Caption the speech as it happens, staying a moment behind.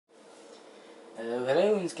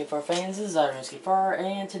Hello, Skipper fans, this is Skipper,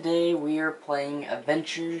 and today we are playing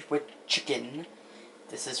Adventures with Chicken.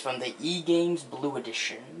 This is from the Egames Blue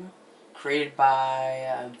Edition, created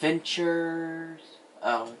by Ventures.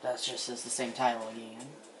 Oh, that's just the same title again.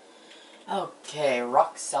 Okay,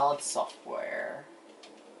 Rock Solid Software.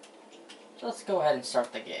 So let's go ahead and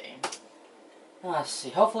start the game. Let's see,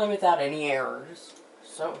 hopefully without any errors.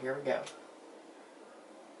 So here we go.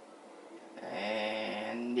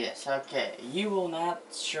 And yes, okay. You will not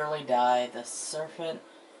surely die, the serpent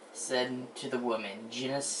said to the woman.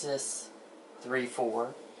 Genesis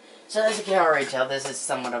 3:4. So as you can already tell, this is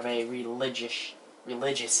somewhat of a religious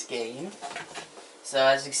game. So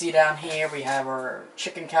as you can see down here, we have our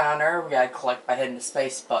chicken counter. We gotta collect by hitting the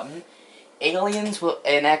space button. Aliens will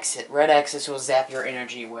and exit. Red X's will zap your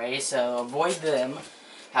energy away, so avoid them.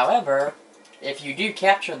 However, if you do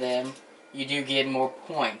capture them, you do get more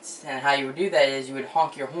points. And how you would do that is you would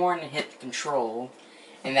honk your horn and hit control,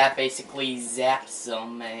 and that basically zaps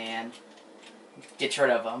them and gets rid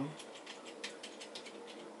of them.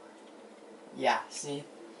 Yeah, see?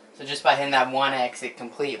 So just by hitting that 1X, it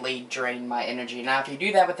completely drained my energy. Now if you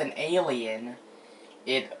do that with an alien,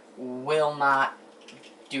 it will not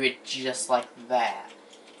do it just like that.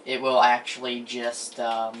 It will actually just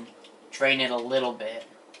drain it a little bit.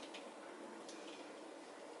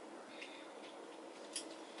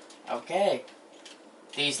 Okay,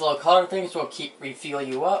 these little color things will refuel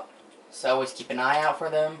you up, so always keep an eye out for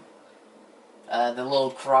them. The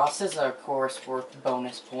little crosses are of course worth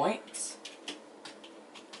bonus points.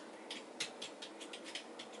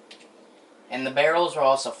 And the barrels will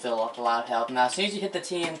also fill up a lot of health. Now as soon as you hit the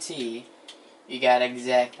TNT, you got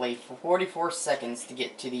exactly 44 seconds to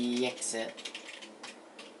get to the exit.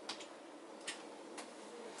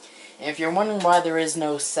 And if you're wondering why there is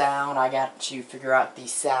no sound, I got to figure out the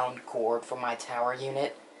sound cord for my tower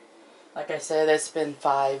unit. Like I said, it's been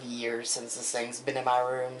 5 years since this thing's been in my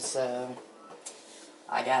room, so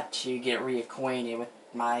I got to get reacquainted with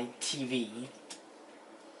my TV.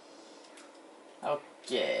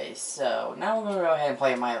 Okay, so now we're going to go ahead and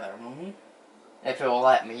play my other one. If it will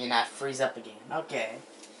let me and not freeze up again. Okay,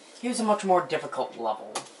 here's a much more difficult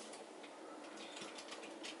level.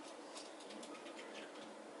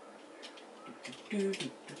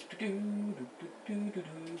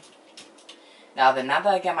 Now that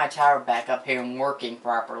I got my tower back up here and working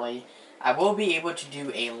properly, I will be able to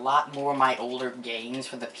do a lot more of my older games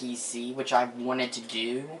for the PC, which I've wanted to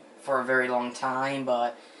do for a very long time,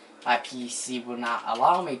 but my PC would not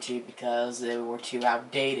allow me to because they were too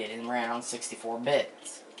outdated and ran on 64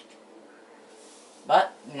 bits.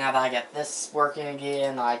 But now that I got this working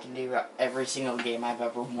again, I can do every single game I've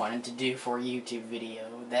ever wanted to do for a YouTube video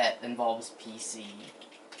that involves PC.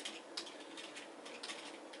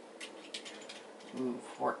 Ooh,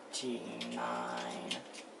 14, 9,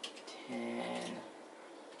 10,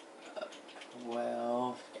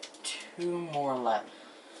 12, 2 more left.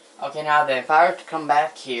 Okay, now then, if I were to come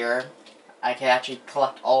back here, I can actually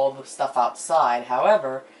collect all the stuff outside.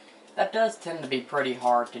 However, that does tend to be pretty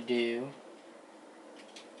hard to do.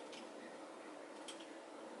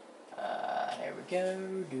 Here we go.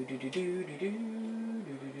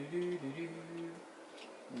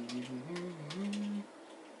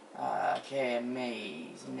 Okay,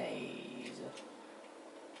 maze.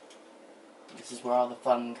 This is where all the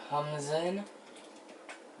fun comes in.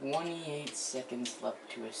 28 seconds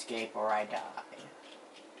left to escape or I die.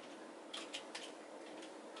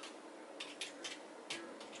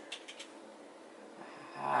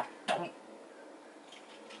 Don't.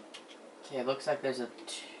 Okay, it looks like there's a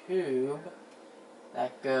tube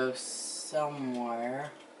that goes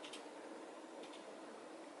somewhere.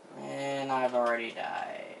 And I've already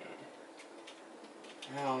died.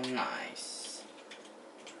 How nice.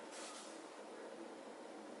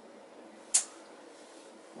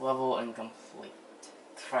 Level incomplete.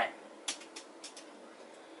 Crap.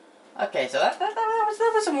 Okay, so that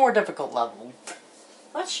was a more difficult level.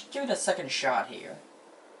 Let's give it a second shot here.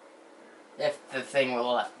 If the thing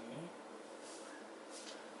will let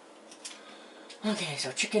me. Okay,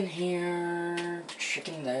 so chicken here,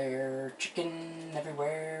 chicken there, chicken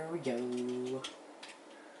everywhere we go.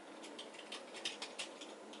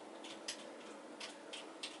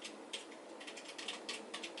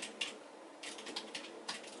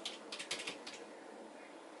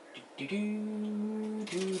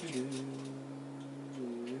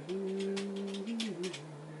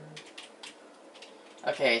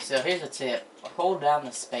 Okay, so here's a tip. Hold down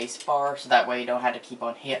the space bar so that way you don't have to keep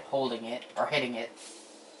on holding it or hitting it.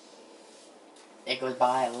 It goes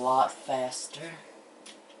by a lot faster.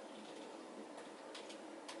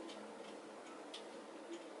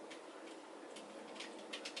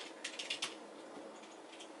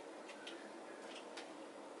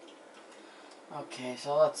 Okay,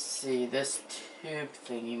 so let's see. This tube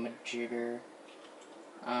thingy majigger.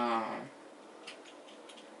 Oh,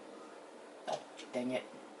 dang it.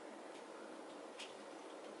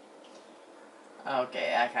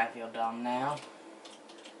 Okay, I kind of feel dumb now.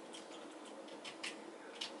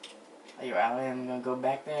 Are you out? I'm gonna go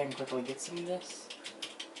back there and quickly get some of this.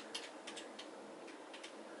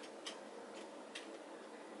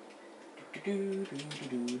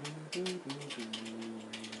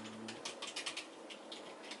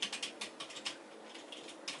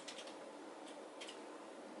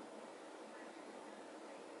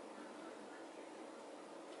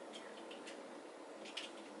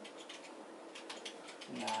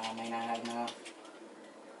 No, I may not have enough.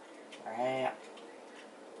 Right.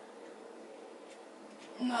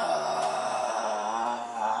 No.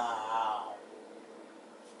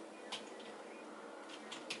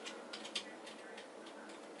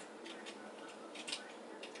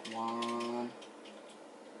 Come on.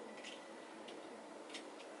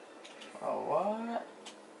 Oh, what?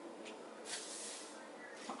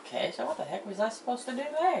 Okay, so what the heck was I supposed to do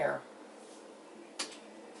there?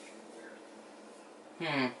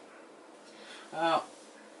 Well,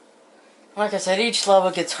 like I said, each level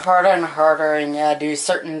gets harder and harder, and you gotta do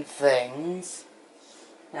certain things.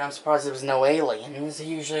 And I'm surprised there was no aliens.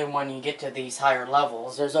 Usually when you get to these higher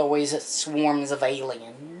levels, there's always swarms of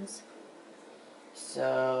aliens.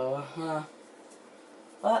 So,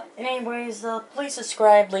 But anyways, please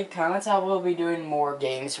subscribe, leave comments. I will be doing more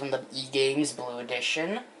games from the Egames Blue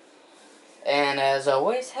Edition. And as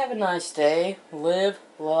always, have a nice day. Live,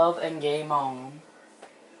 love, and game on.